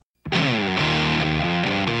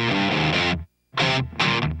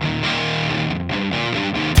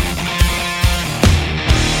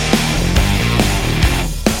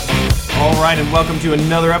right, and welcome to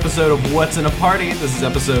another episode of What's in a Party. This is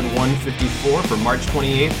episode 154 for March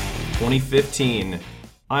 28th, 2015.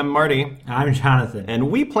 I'm Marty. I'm Jonathan.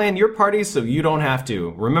 And we plan your parties so you don't have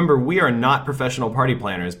to. Remember, we are not professional party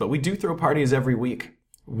planners, but we do throw parties every week.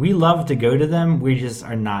 We love to go to them. We just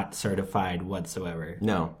are not certified whatsoever.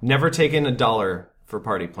 No, never taken $1 for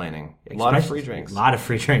party planning. A lot of free drinks. A lot of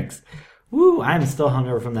free drinks. Woo, I'm still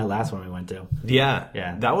hungover from that last one we went to. Yeah.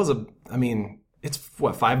 Yeah. That was it's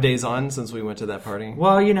 5 days on since we went to that party?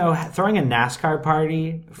 Well, throwing a NASCAR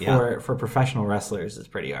party for professional wrestlers is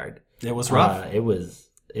pretty hard. It was rough. It was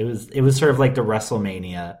sort of like the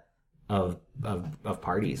WrestleMania of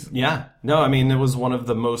parties. Yeah. No, it was one of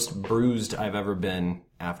the most bruised I've ever been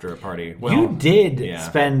after a party. Well, you did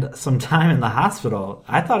spend some time in the hospital.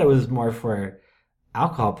 I thought it was more for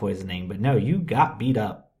alcohol poisoning, but no, you got beat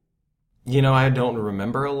up. I don't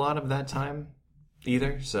remember a lot of that time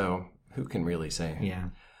either, so who can really say? Yeah.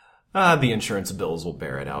 The insurance bills will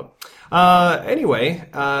bear it out. Anyway,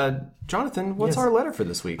 Jonathan, what's our letter for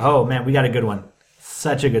this week? Oh, man, we got a good one.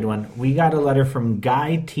 Such a good one. We got a letter from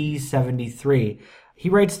Guy T73. He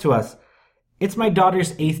writes to us, "It's my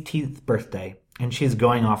daughter's 18th birthday, and she's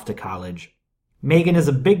going off to college. Megan is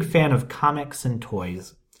a big fan of comics and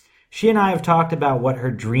toys. She and I have talked about what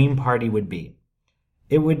her dream party would be.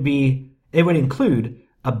 It would include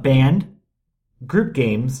a band, group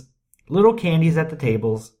games, little candies at the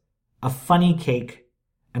tables, a funny cake,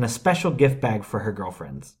 and a special gift bag for her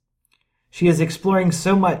girlfriends. She is exploring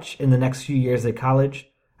so much in the next few years at college.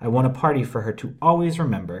 I want a party for her to always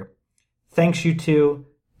remember. Thanks, you two,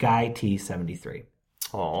 Guy T73.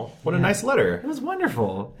 Oh, what a nice letter. It was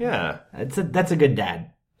wonderful. Yeah. That's a good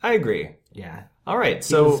dad. I agree. Yeah. All right.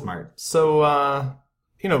 He was smart. So,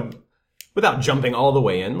 without jumping all the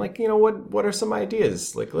way in, what are some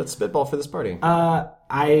ideas? Let's spitball for this party.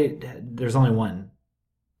 There's only one.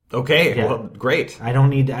 Okay. Yeah. Well, great. I don't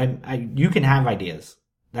need, you can have ideas.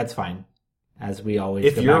 That's fine. As we always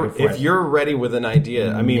if you're ready with an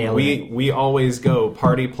idea, we always go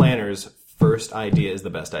party planners. First idea is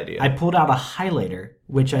the best idea. I pulled out a highlighter,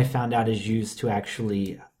 which I found out is used to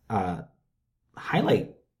actually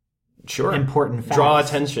highlight important facts. Draw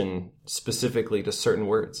attention specifically to certain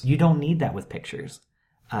words. You don't need that with pictures.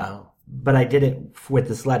 But I did it with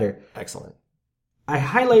this letter. Excellent. I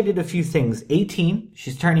highlighted a few things. 18.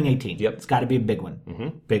 She's turning 18. Yep. It's got to be a big one. Mm-hmm.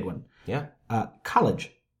 Big one. Yeah.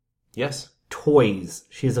 College. Yes. Toys.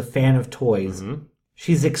 She is a fan of toys. Mm-hmm.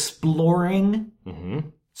 She's exploring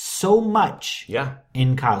so much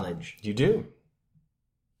in college. You do.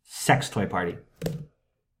 Sex toy party.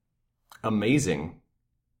 Amazing.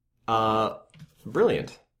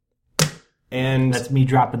 Brilliant. And that's me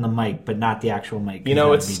dropping the mic, but not the actual mic.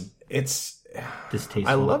 It's distasteful.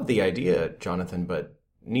 I love the idea, Jonathan, but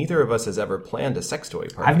neither of us has ever planned a sex toy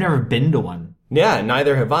party. I've never been to one. Yeah,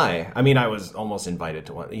 neither have I. I was almost invited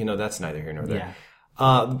to one. That's neither here nor there.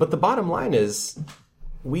 Yeah. But the bottom line is,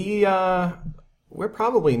 we're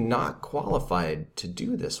probably not qualified to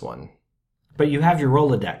do this one. But you have your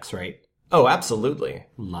Rolodex, right? Oh, absolutely.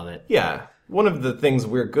 Love it. Yeah. One of the things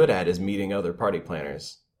we're good at is meeting other party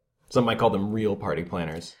planners. Some might call them real party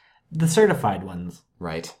planners. The certified ones.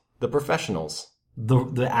 Right. The professionals.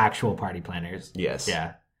 The actual party planners. Yes.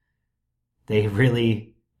 Yeah. They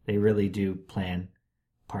really do plan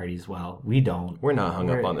parties well. We don't. We're not hung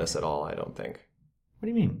up on this at all, I don't think. What do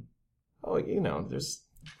you mean? Oh, there's...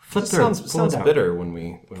 Flip it sounds bitter when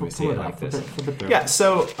we say it like this. Flip it yeah,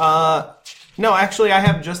 so, no, actually, I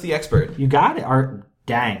have just the expert. You got it?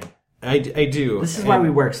 Dang. I do. This is why we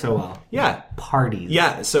work so well. Yeah. Parties.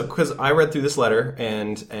 Yeah, so, because I read through this letter,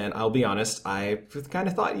 and I'll be honest, I kind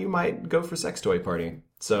of thought you might go for sex toy party.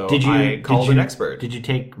 So I called an expert. Did you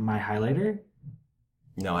take my highlighter?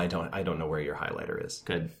 No, I don't know where your highlighter is.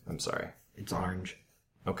 Good. I'm sorry. It's orange.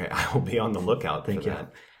 Okay, I will be on the lookout for Thank you.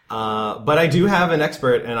 that. But I do have an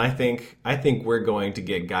expert, and I think we're going to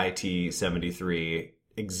get Guy T73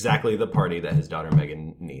 exactly the party that his daughter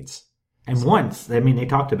Megan needs. And they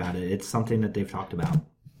talked about it. It's something that they've talked about.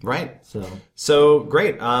 Right. So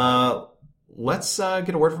great. Let's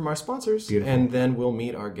get a word from our sponsors, Beautiful. And then we'll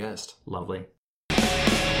meet our guest. Lovely.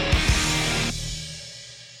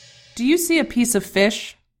 Do you see a piece of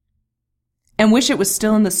fish and wish it was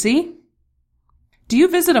still in the sea? Do you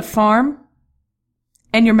visit a farm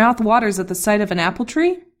and your mouth waters at the sight of an apple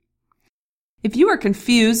tree? If you are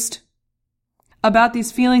confused about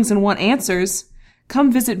these feelings and want answers, come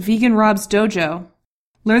visit Vegan Rob's dojo.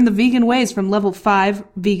 Learn the vegan ways from level 5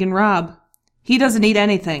 Vegan Rob. He doesn't eat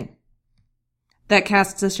anything that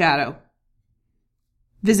casts a shadow.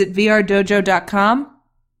 Visit vrdojo.com.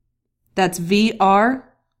 That's VRDOUJO.com.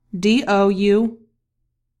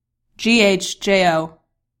 GHJO.com.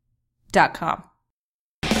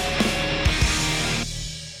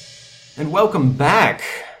 And welcome back.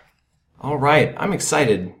 All right, I'm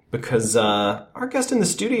excited because our guest in the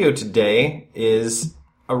studio today is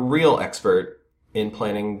a real expert in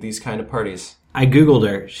planning these kind of parties. I googled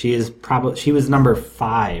her. She was number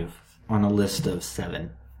 5 on a list of 7.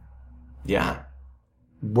 Yeah.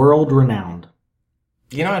 World renowned.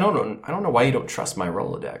 You know, I don't know why you don't trust my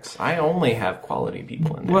Rolodex. I only have quality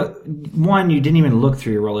people in there. Well, one, you didn't even look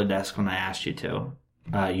through your Rolodex when I asked you to.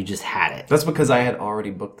 You just had it. That's because I had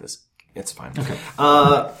already booked this. It's fine. Okay.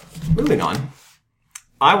 Moving on.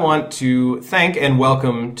 I want to thank and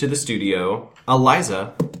welcome to the studio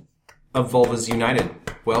Eliza of Vulvas United.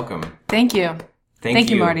 Welcome. Thank you. Thank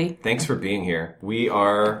you, Marty. Thanks for being here. We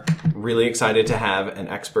are really excited to have an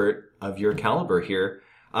expert of your caliber here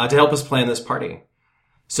to help us plan this party.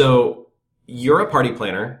 So, you're a party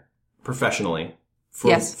planner professionally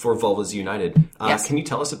for Vulvas United. Yes. Can you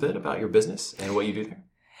tell us a bit about your business and what you do there?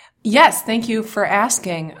 Yes, thank you for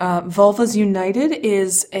asking. Vulvas United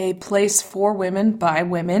is a place for women by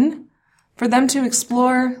women for them to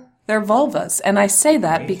explore their vulvas. And I say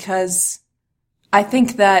that because I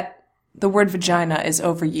think that the word vagina is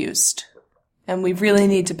overused. And we really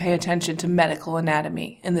need to pay attention to medical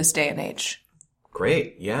anatomy in this day and age.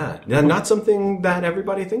 Great, yeah. Not something that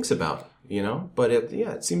everybody thinks about, you know? But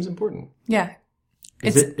it seems important. Yeah.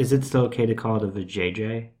 Is it still okay to call it a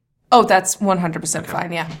vajayjay? Oh, that's 100%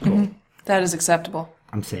 fine, yeah. Cool. Mm-hmm. That is acceptable.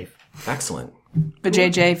 I'm safe. Excellent.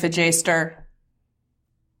 Vajayjay, vajayster.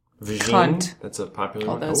 Vagine, Cunt. that's a popular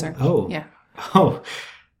All one. those are. Oh. Yeah. Oh.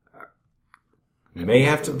 May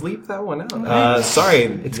have to bleep that one out. Sorry.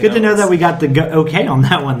 It's good to know that we got the okay on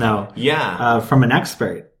that one, though. Yeah. From an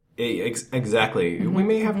expert. Exactly. Mm-hmm. We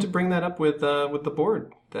may have to bring that up with the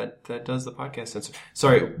board that does the podcast.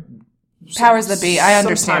 Sorry. Powers that be. I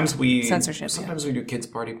understand. Censorship. Sometimes we do kids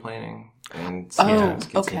party planning and kids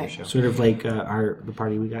okay. show. Sort of like the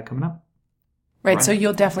party we got coming up. Right. So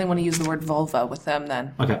you'll definitely want to use the word vulva with them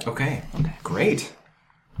then. Okay. Great.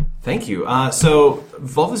 Thank you. So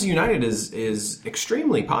Vulvas United is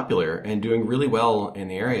extremely popular and doing really well in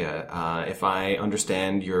the area. If I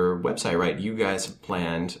understand your website right, you guys have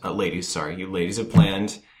planned, you ladies have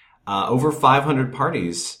planned over 500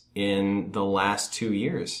 parties in the last 2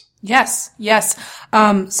 years. Yes.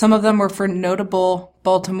 Some of them were for notable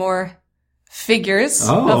Baltimore figures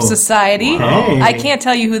of society. Hey. I can't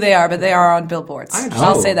tell you who they are, but they are on billboards.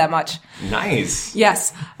 I'll say that much. Nice.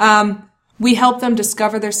 Yes. We help them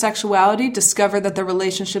discover their sexuality, discover that their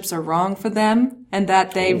relationships are wrong for them, and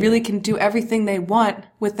that they really can do everything they want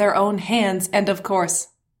with their own hands, and of course,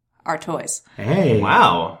 our toys. Hey.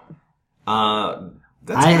 Wow.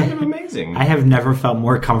 That's kind of amazing. I have never felt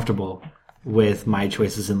more comfortable with my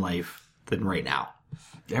choices in life than right now.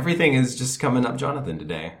 Everything is just coming up Jonathan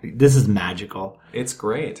today. This is magical. It's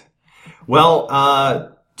great.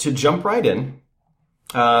 Well, to jump right in,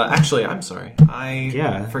 actually, I'm sorry.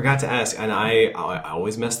 I forgot to ask, and I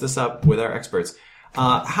always mess this up with our experts.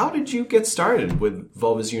 How did you get started with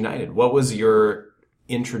Vulvas United? What was your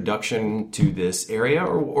introduction to this area,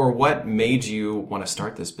 or what made you want to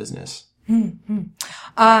start this business?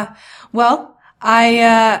 Well,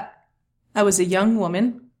 I was a young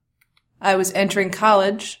woman. I was entering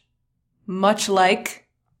college, much like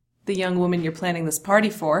the young woman you're planning this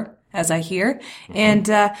party for, as I hear. Mm-hmm. And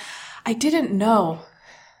I didn't know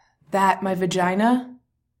that my vagina,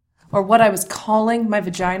 or what I was calling my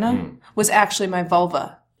vagina, was actually my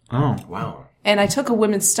vulva. Oh, wow. And I took a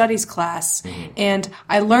women's studies class, and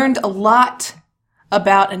I learned a lot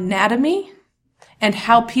about anatomy and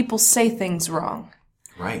how people say things wrong.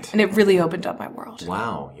 Right. And it really opened up my world.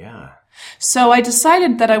 Wow, yeah. So I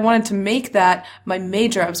decided that I wanted to make that my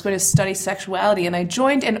major. I was going to study sexuality, and I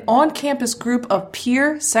joined an on-campus group of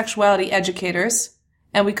peer sexuality educators,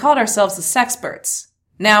 and we called ourselves the Sexperts.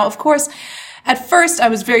 Now, of course, at first I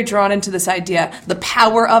was very drawn into this idea, the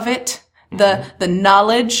power of it, the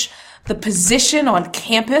knowledge, the position on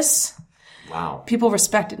campus. Wow. People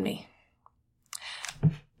respected me.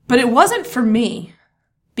 But it wasn't for me,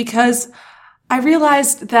 because I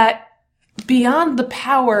realized that beyond the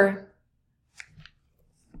power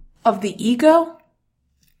of the ego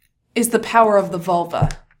is the power of the vulva.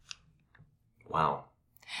 Wow.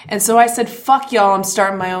 And so I said, fuck y'all, I'm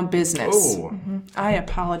starting my own business. Oh. I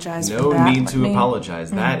apologize for No that. need to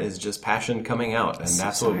apologize. That is just passion coming out, and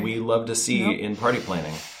that's sorry. what we love to see in party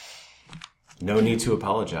planning. No need to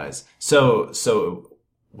apologize. So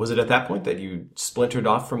was it at that point that you splintered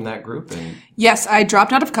off from that group? And Yes, I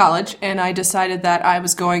dropped out of college and I decided that I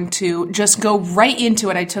was going to just go right into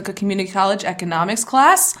it. I took a community college economics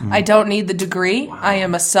class. I don't need the degree. Wow. I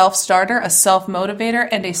am a self-starter, a self-motivator,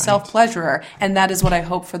 and a self-pleasurer. And that is what I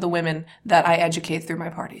hope for the women that I educate through my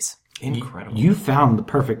parties. Incredible. You found the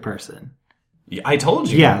perfect person. Yeah, I told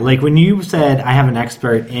you. Yeah, like when you said, I have an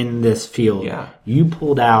expert in this field, you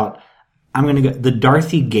pulled out, I'm going to go, the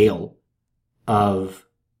Darcy Gale of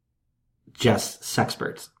just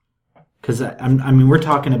sexperts. Because, I mean, we're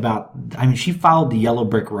talking about, she followed the yellow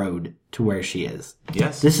brick road to where she is.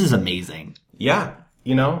 Yes. This is amazing. Yeah.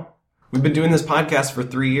 You know, we've been doing this podcast for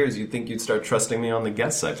 3 years. You'd think you'd start trusting me on the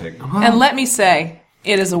guests I picked. And let me say,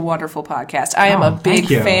 it is a wonderful podcast. I am a big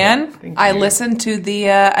fan. I listen to the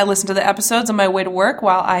episodes on my way to work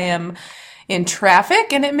while I am in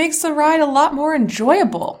traffic, and it makes the ride a lot more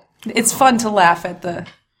enjoyable. It's fun to laugh at the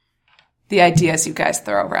ideas you guys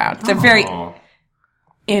throw around. They're very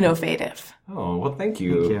innovative. Oh, well, thank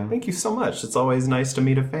you. Thank you so much. It's always nice to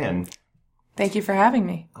meet a fan. Thank you for having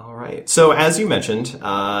me. All right. So, as you mentioned,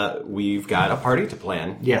 we've got a party to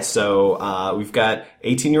plan. Yes. So, we've got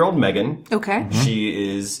 18-year-old Megan. Okay. Mm-hmm.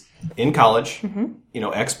 She is in college,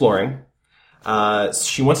 exploring.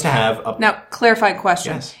 She wants to have a... Now, clarifying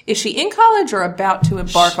question. Yes. Is she in college or about to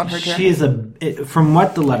embark on her journey? She is from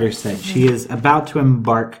what the letter said, she is about to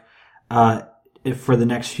embark for the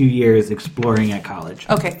next few years exploring at college.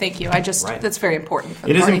 Okay, thank you. That's very important for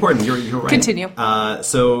the party. It is important. You're right. Continue.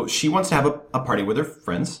 So she wants to have a party with her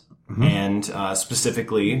friends and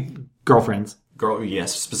specifically girlfriends.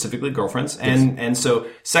 Specifically girlfriends. And so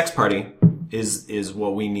sex party is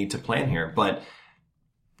what we need to plan here. But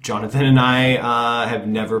Jonathan and I have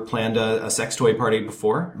never planned a sex toy party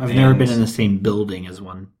before. I've never been in the same building as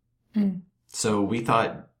one. So we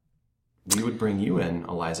thought we would bring you in,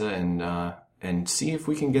 Eliza, and see if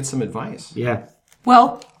we can get some advice. Yeah.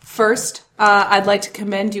 Well, first, I'd like to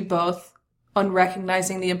commend you both on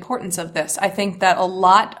recognizing the importance of this. I think that a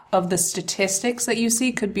lot of the statistics that you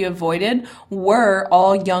see could be avoided were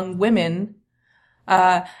all young women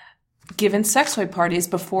given sex toy parties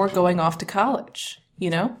before going off to college,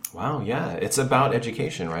 you know? Wow, yeah. It's about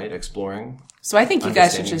education, right? Exploring. So I think you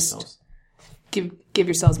guys should just give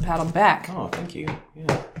yourselves a pat on the back. Oh, thank you.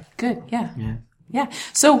 Yeah. Good, yeah. Yeah.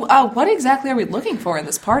 So, what exactly are we looking for in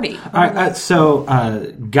this party? All right. So,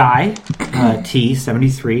 Guy T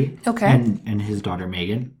 73, and his daughter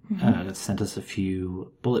Megan sent us a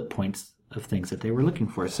few bullet points of things that they were looking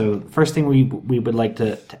for. So, first thing we would like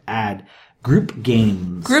to add: group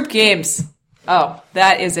games. Group games. Oh,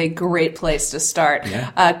 that is a great place to start.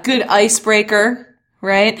 Yeah. Good icebreaker,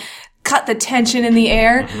 right? Cut the tension in the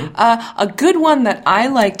air. A good one that I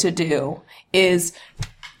like to do is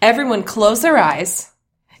everyone close their eyes,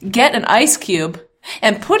 get an ice cube,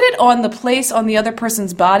 and put it on the place on the other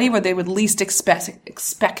person's body where they would least expect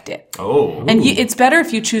it. Oh. And it's better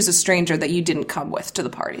if you choose a stranger that you didn't come with to the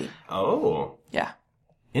party. Oh. Yeah.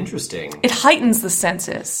 Interesting. It heightens the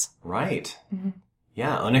senses. Right.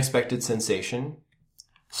 Yeah, unexpected sensation.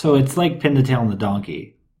 So it's like Pin the Tail on the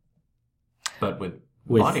Donkey. But with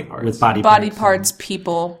body parts. With body parts,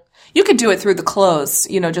 people. You could do it through the clothes,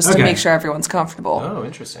 just to make sure everyone's comfortable. Oh,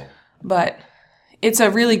 interesting. But it's a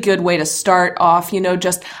really good way to start off,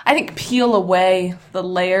 just, I think, peel away the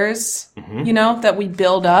layers, that we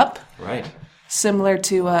build up. Right. Similar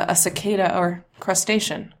to a cicada or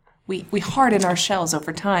crustacean. We harden our shells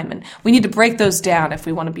over time, and we need to break those down if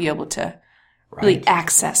we want to be able to really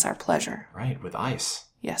access our pleasure. Right, with ice.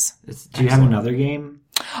 Yes. Do you have another game?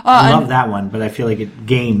 I love that one, but I feel like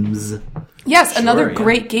games. Yes, another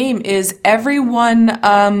great game is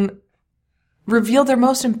everyone reveal their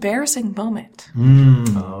most embarrassing moment.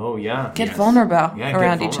 Oh, yeah. Get vulnerable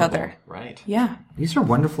around each other. Right. Yeah. These are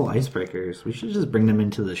wonderful icebreakers. We should just bring them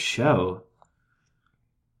into the show.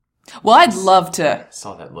 Well, I'd love to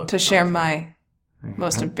share my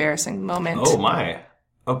most embarrassing moment. Oh, my.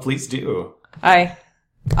 Oh, please do.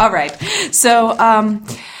 All right. So,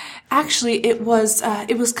 actually, it was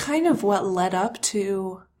kind of what led up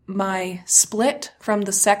to my split from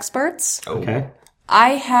the Sexperts. Okay. I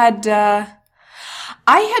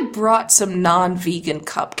had brought some non-vegan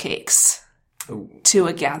cupcakes to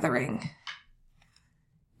a gathering.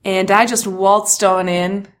 And I just waltzed on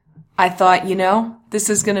in. I thought, this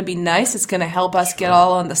is going to be nice. It's going to help us get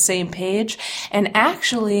all on the same page. And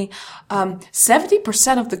actually,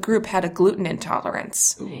 70% of the group had a gluten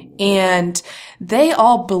intolerance. Ooh. And they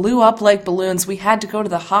all blew up like balloons. We had to go to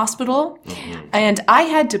the hospital, and I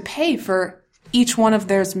had to pay for each one of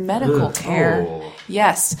theirs medical care. Oh.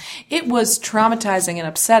 Yes. It was traumatizing and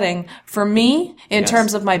upsetting for me in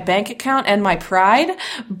terms of my bank account and my pride,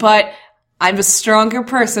 but I'm a stronger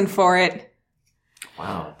person for it.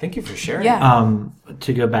 Wow. Thank you for sharing. Yeah.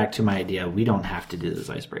 To go back to my idea, we don't have to do those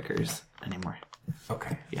icebreakers anymore.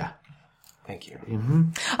 Okay. Yeah. Thank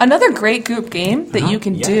you. Another great group game that you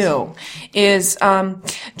can do is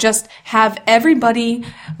just have everybody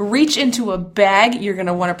reach into a bag. You're going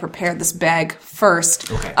to want to prepare this bag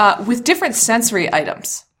first with different sensory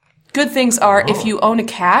items. Good things are if you own a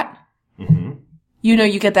cat, you know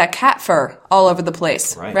you get that cat fur all over the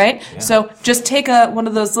place, right? Yeah. So just take one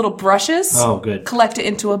of those little brushes, collect it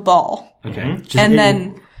into a ball. Okay. And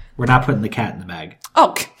then... We're not putting the cat in the bag.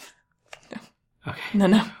 Oh, okay. No,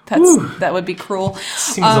 that would be cruel.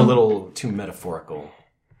 Seems a little too metaphorical.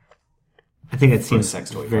 I think it seems sex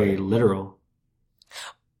toy very party. literal.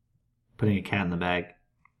 Putting a cat in the bag.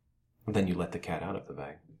 Then you let the cat out of the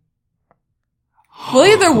bag. Well,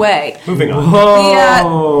 either way, Moving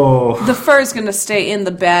on. the fur is going to stay in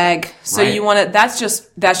the bag. So you want to, that's just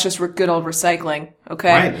good old recycling.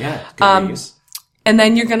 Okay. Right, yeah. Good reuse. And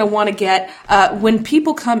then you're going to want to get, when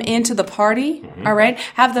people come into the party, all right,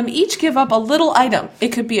 have them each give up a little item. It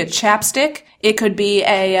could be a chapstick. It could be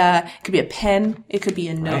a pen. It could be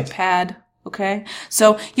a notepad. Okay.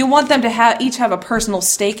 So you want them to each have a personal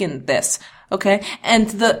stake in this. Okay. And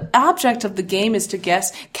the object of the game is to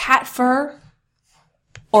guess cat fur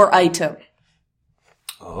or item.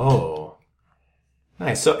 Oh.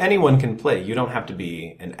 Nice. So anyone can play. You don't have to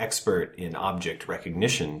be an expert in object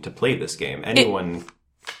recognition to play this game. Anyone...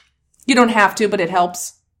 You don't have to, but it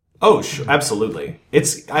helps. Oh, sure. Absolutely.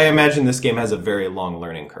 I imagine this game has a very long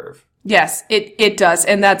learning curve. Yes, it does.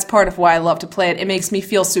 And that's part of why I love to play it. It makes me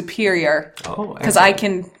feel superior. Oh, because I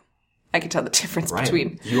can tell the difference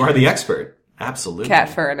between... You are the expert. Absolutely. Cat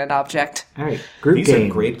fur and an object. All right. Group These games.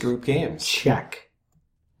 are great group games. Check.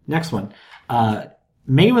 Next one.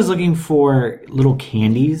 May was looking for little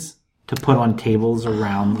candies to put on tables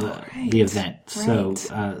around the event. Right.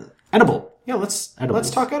 So, edible. Yeah, let's Edibles.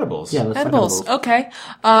 talk edibles. Yeah, let's Edibles. talk Okay.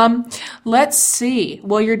 Let's see.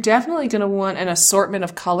 Well, you're definitely going to want an assortment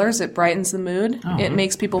of colors. It brightens the mood. It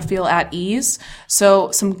makes people feel at ease. So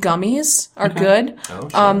some gummies are good. Oh,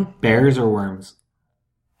 sure. Bears or worms?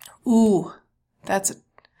 Ooh,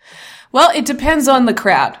 well, it depends on the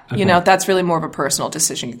crowd. Okay. You know, that's really more of a personal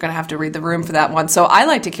decision. You're going to have to read the room for that one. So I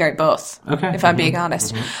like to carry both. Okay. If I'm being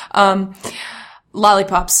honest.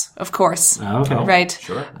 Lollipops, of course. Okay. Right.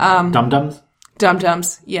 Sure. Dum-dums?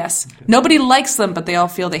 Dum-dums, yes. Okay. Nobody likes them, but they all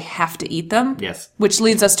feel they have to eat them. Yes. Which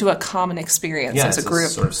leads us to a common experience as a group.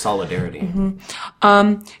 It's sort of solidarity.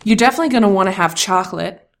 You're definitely going to want to have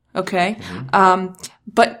chocolate, okay?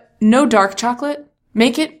 But no dark chocolate.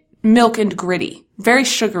 Make it milk and gritty. Very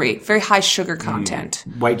sugary, very high sugar content.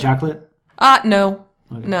 White chocolate? No.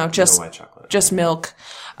 Okay. No, just no white chocolate. Just milk.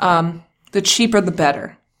 The cheaper the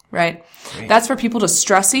better, right? Great. That's for people to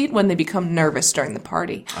stress eat when they become nervous during the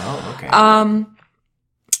party. Oh, okay.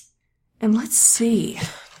 And let's see.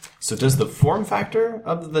 So does the form factor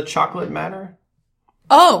of the chocolate matter?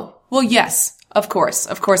 Oh, well, yes. Of course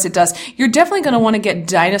it does. You're definitely going to want to get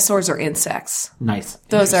dinosaurs or insects. Nice.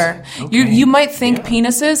 Those are, you might think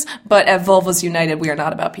penises, but at Vulvas United, we are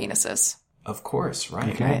not about penises. Of course,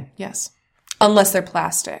 right. Okay. Right, yes. Unless they're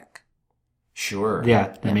plastic. Sure.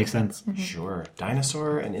 Yeah, that makes sense. Mm-hmm. Sure.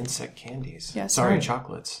 Dinosaur and insect candies. Yes. Sorry, Right.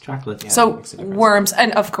 chocolates. Chocolates. Yeah, So worms,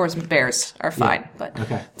 and of course bears are fine, but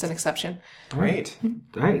Okay. it's an exception. Great.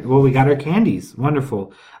 All right. Well, we got our candies.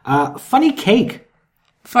 Wonderful. Funny cake.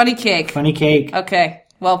 Funny cake. Funny cake. Okay.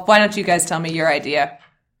 Well, why don't you guys tell me your idea?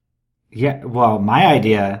 Yeah. Well, my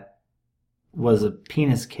idea was a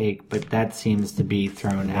penis cake, but that seems to be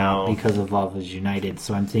thrown out because of Vulvas United.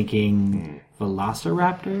 So I'm thinking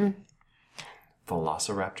Velociraptor.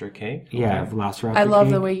 Velociraptor cake? Yeah, Velociraptor I love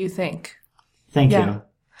cake. the way you think. Thank Yeah. you.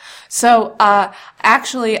 So,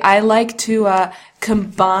 actually, I like to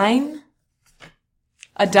combine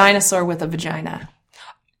a dinosaur with a vagina.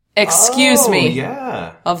 Excuse me.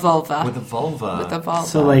 Yeah. A vulva. With a vulva. With a vulva.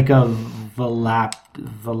 So like a A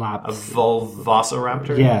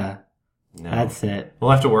vulvociraptor? Yeah. No. That's it.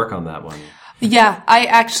 We'll have to work on that one. Yeah, I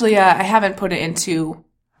actually, I haven't put it into...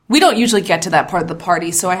 We don't usually get to that part of the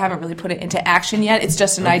party, so I haven't really put it into action yet. It's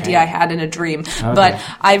just an idea I had in a dream. But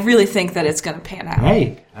I really think that it's going to pan out.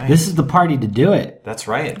 Hey, this is the party to do it. That's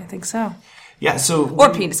right. I think so. Yeah, so...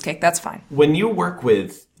 Or penis cake, that's fine. When you work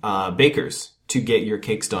with bakers to get your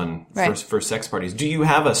cakes done for sex parties, do you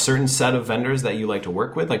have a certain set of vendors that you like to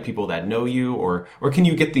work with? Like people that know you? Or can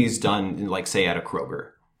you get these done, like, say, at a Kroger?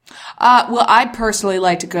 Well, I'd personally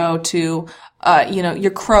like to go to,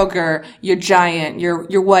 your Kroger, your Giant, your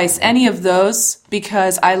Weis, any of those,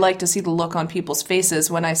 because I like to see the look on people's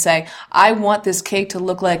faces when I say, I want this cake to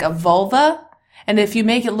look like a vulva, and if you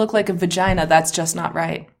make it look like a vagina, that's just not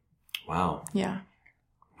right. Wow. Yeah.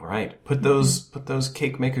 Right. Put those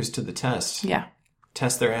cake makers to the test. Yeah.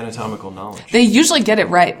 Test their anatomical knowledge. They usually get it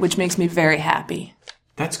right, which makes me very happy.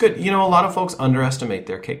 That's good. A lot of folks underestimate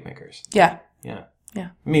their cake makers. Yeah. Yeah. Yeah.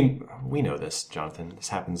 I mean, we know this, Jonathan. This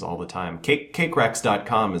happens all the time.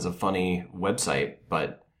 CakeRex.com is a funny website,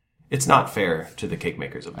 but it's not fair to the cake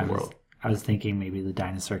makers of the world. I was thinking maybe the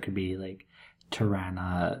dinosaur could be like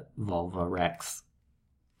Tyranna vulva Rex.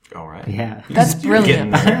 All right. Yeah. That's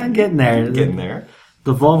brilliant. I'm getting there. Getting there.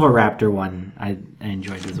 The Vulva Raptor one I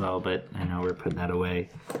enjoyed as well, but I know we're putting that away.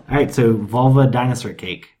 All right, so vulva dinosaur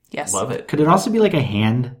cake. Yes. Love it. Could it also be like a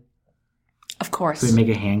hand? Of course. Could we make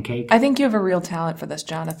a hand cake? I think you have a real talent for this,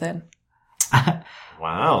 Jonathan.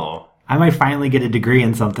 Wow. I might finally get a degree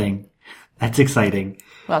in something. That's exciting.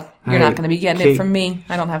 Well, you're not going to be getting it from me.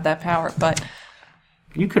 I don't have that power, but...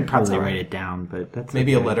 You could probably write it down, but that's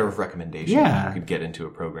maybe okay. a letter of recommendation. Yeah. You could get into a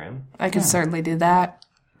program. I could certainly do that.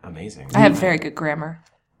 Amazing. I have very good grammar.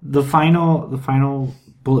 The final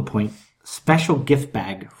bullet point, special gift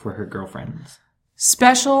bag for her girlfriends.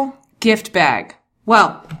 Special gift bag.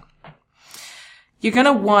 Well, you're going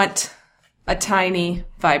to want a tiny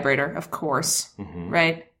vibrator, of course,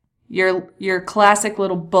 right? Your classic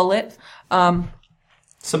little bullet.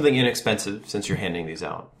 Something inexpensive since you're handing these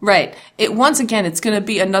out. Right. Once again, it's going to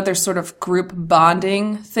be another sort of group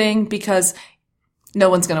bonding thing because no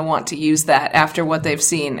one's going to want to use that after what they've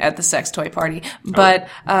seen at the sex toy party. But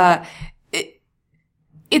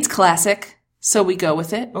it's classic, so we go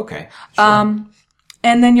with it. Okay. Sure.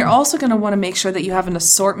 And then you're also going to want to make sure that you have an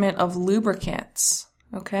assortment of lubricants.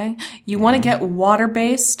 Okay? You want to get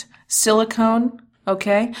water-based, silicone,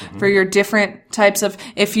 okay, for your different types of...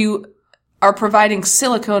 If you are providing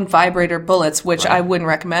silicone vibrator bullets, which I wouldn't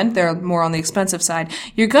recommend, they're more on the expensive side,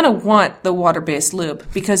 you're going to want the water-based lube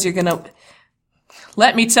because you're going to...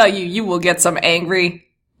 Let me tell you, you will get some angry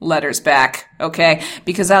letters back, okay?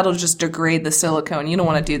 Because that'll just degrade the silicone. You don't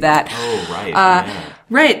want to do that. Oh, right. Yeah.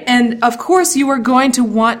 Right. And, of course, you are going to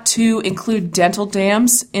want to include dental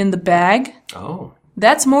dams in the bag. Oh.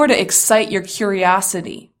 That's more to excite your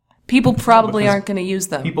curiosity. People probably aren't going to use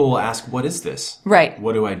them. People will ask, what is this? Right.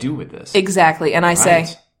 What do I do with this? Exactly. And I say,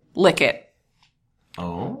 lick it.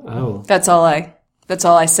 Oh. That's all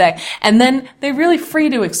I say. And then they're really free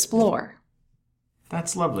to explore.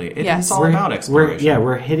 That's lovely. Yes. It's all about exploration.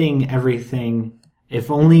 We're hitting everything. If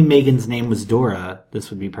only Megan's name was Dora, this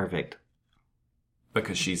would be perfect.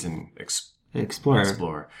 Because she's an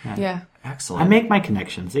Explorer. Yeah. Excellent. I make my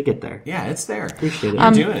connections. They get there. Yeah, it's there. Appreciate it.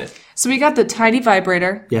 You're doing it. So we got the tiny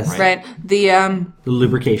vibrator. Yes. Right. The The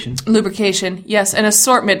lubrication. lubrication. Yes. An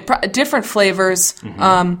assortment, different flavors.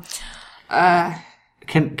 Can I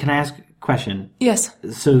ask a question? Yes.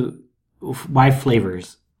 So, why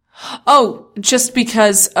flavors? Oh, just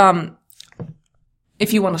because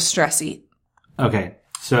if you want to stress eat. Okay.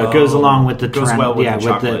 So it goes along with the goes well with the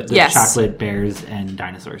chocolate. the Yes. chocolate bears and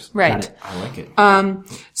dinosaurs. Right. Got it. I like it.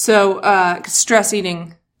 So stress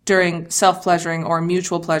eating during self-pleasuring or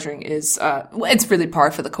mutual pleasuring is it's really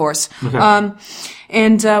par for the course. Okay.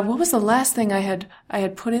 And what was the last thing I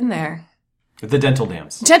had put in there? The dental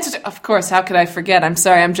dams. Of course, how could I forget? I'm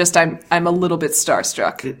sorry. I'm a little bit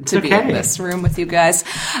starstruck to be in this room with you guys.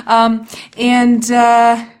 And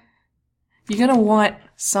you're going to want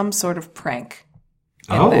some sort of prank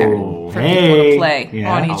in there for people to play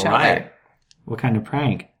on each other. What kind of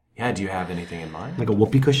prank? Yeah, do you have anything in mind? Like a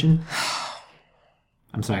whoopee cushion?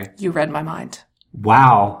 I'm sorry. You read my mind.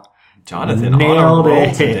 Wow. Jonathan, Nailed on a roll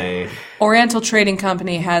it. today. Oriental Trading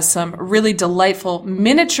Company has some really delightful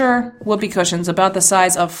miniature whoopee cushions about the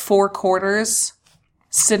size of 4 quarters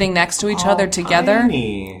sitting next to each other together.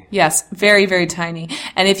 Tiny. Yes, very, very tiny.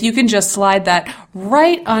 And if you can just slide that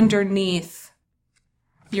right underneath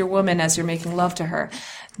your woman as you're making love to her,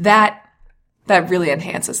 that really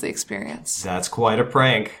enhances the experience. That's quite a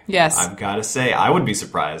prank. Yes. I've got to say, I would be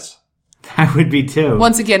surprised. I would be too.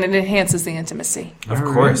 Once again, it enhances the intimacy. Of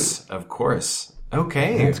course.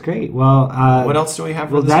 Okay. That's great. Well, what else do we have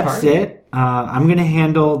for well, this that's party? it. I'm going to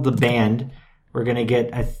handle the band. We're going to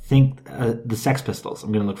get, I think, the Sex Pistols.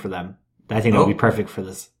 I'm going to look for them. I think that would be perfect for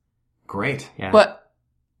this. Great. Yeah.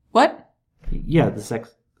 What? Yeah, the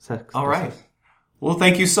Sex All right. Well,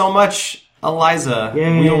 thank you so much, Eliza.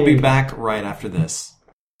 Yay. We will be back right after this.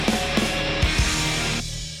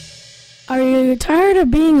 Are you tired of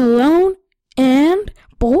being alone and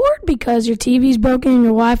bored because your TV's broken and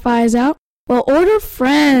your Wi-Fi is out? Well, order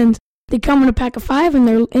Friends. They come in a pack of 5 and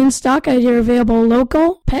they're in stock at your available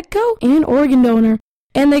local Petco and organ donor.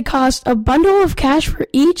 And they cost a bundle of cash for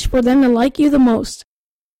each for them to like you the most.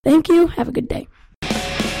 Thank you. Have a good day.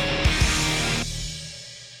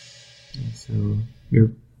 So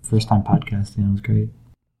your first time podcasting was great.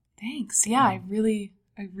 Thanks. Yeah, I really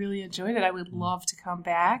enjoyed it. I would love to come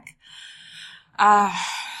back.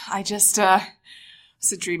 It's a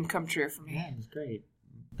dream come true for me. Yeah, it was great.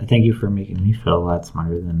 I thank you for making me feel a lot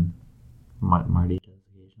smarter than Marty does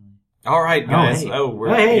occasionally. All right, guys.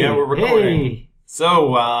 We're recording. Hey.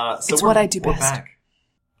 So it's what I do best. Back.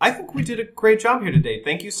 I think we did a great job here today.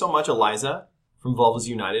 Thank you so much, Eliza from Vulvas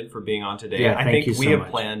United, for being on today. Yeah, I think we have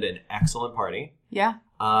planned an excellent party. Yeah,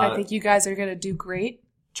 I think you guys are going to do great.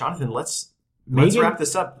 Jonathan, let's wrap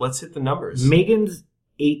this up. Let's hit the numbers. Megan's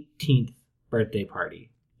 18th birthday party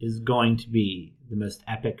is going to be the most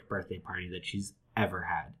epic birthday party that she's ever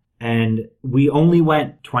had. And we only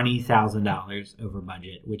went $20,000 over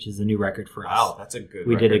budget, which is a new record for us. Wow, that's a good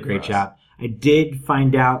We did a great job. I did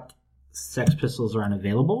find out Sex Pistols are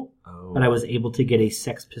unavailable, but I was able to get a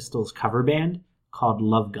Sex Pistols cover band called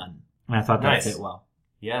Love Gun. And I thought that fit well.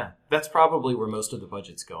 Yeah, that's probably where most of the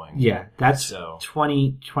budget's going. Yeah, that's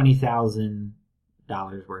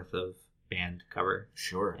 $20,000 worth of band cover.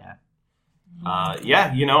 Sure. Yeah. I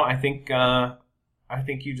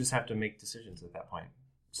think you just have to make decisions at that point.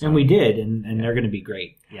 So, and we did, and they're going to be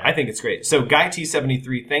great. Yeah. I think it's great. So, Guy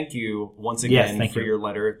T73, thank you once again for your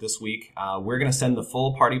letter this week. We're going to send the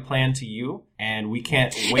full party plan to you, and we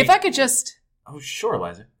can't wait. If I could just... Oh, sure,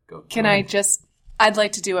 Liza. Go. I'd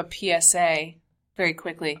like to do a PSA very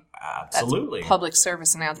quickly. Absolutely. That's a public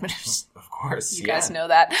service announcement. Of course. You guys know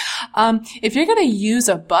that. If you're going to use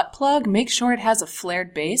a butt plug, make sure it has a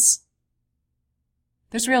flared base.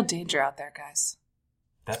 There's real danger out there, guys.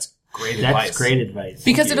 That's great advice. That's great advice.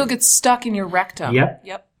 Because it'll get stuck in your rectum. Yep.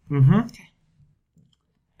 Mm-hmm. Okay.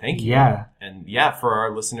 Thank you. Yeah. And for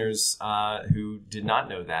our listeners who did not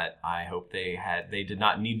know that, I hope they did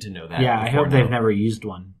not need to know that. Yeah, I hope they've never used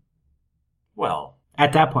one. Well.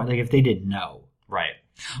 At that point, if they didn't know. Right.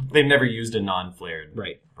 They've never used a non-flared.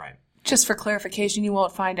 Right. Just for clarification, you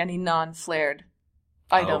won't find any non-flared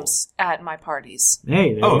items at my parties.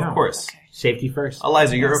 Hey, there you go. Of course. Okay. Safety first.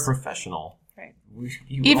 Eliza, you're a professional. Right.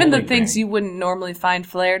 Even the things you wouldn't normally find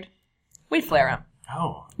flared, we flare them.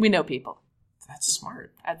 Oh. We know people. That's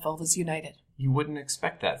smart. At Vulvas United. You wouldn't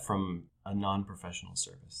expect that from a non-professional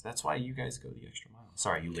service. That's why you guys go the extra mile.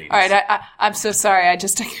 Sorry, you ladies. All right, I'm so sorry. I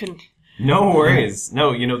couldn't. No worries.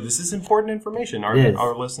 No, this is important information.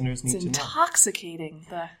 Our listeners need to know. It's intoxicating.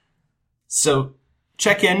 So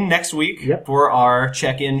check in next week for our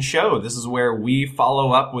check-in show. This is where we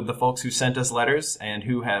follow up with the folks who sent us letters and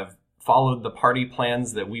who have followed the party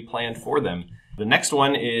plans that we planned for them. The next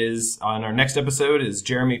one is, on our next episode, is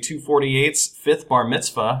Jeremy 248's 5th bar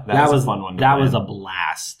mitzvah. That was a fun one. That was a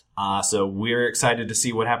blast. So we're excited to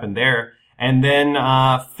see what happened there. And then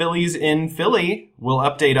Phillies in Philly will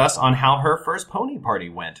update us on how her first pony party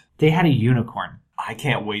went. They had a unicorn. I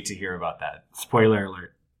can't wait to hear about that. Spoiler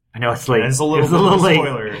alert. I know it's late. It's a little late.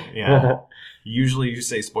 Spoiler. Yeah. Usually you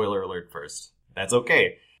say spoiler alert first. That's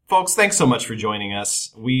okay. Folks, thanks so much for joining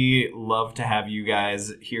us. We love to have you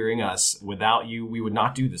guys hearing us. Without you, we would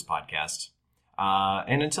not do this podcast.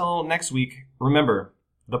 And until next week, remember,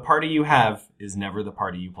 the party you have is never the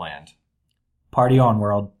party you planned. Party on,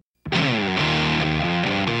 world.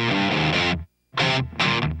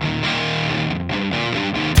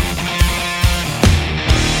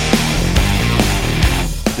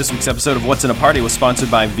 This week's episode of What's in a Party was sponsored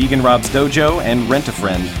by Vegan Rob's Dojo and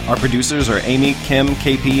Rent-A-Friend. Our producers are Amy, Kim,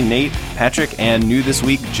 KP, Nate, Patrick, and new this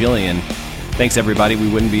week, Jillian. Thanks, everybody.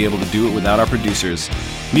 We wouldn't be able to do it without our producers.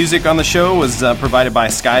 Music on the show was provided by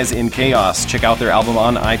Skies in Chaos. Check out their album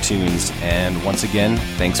on iTunes. And once again,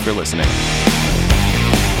 thanks for listening.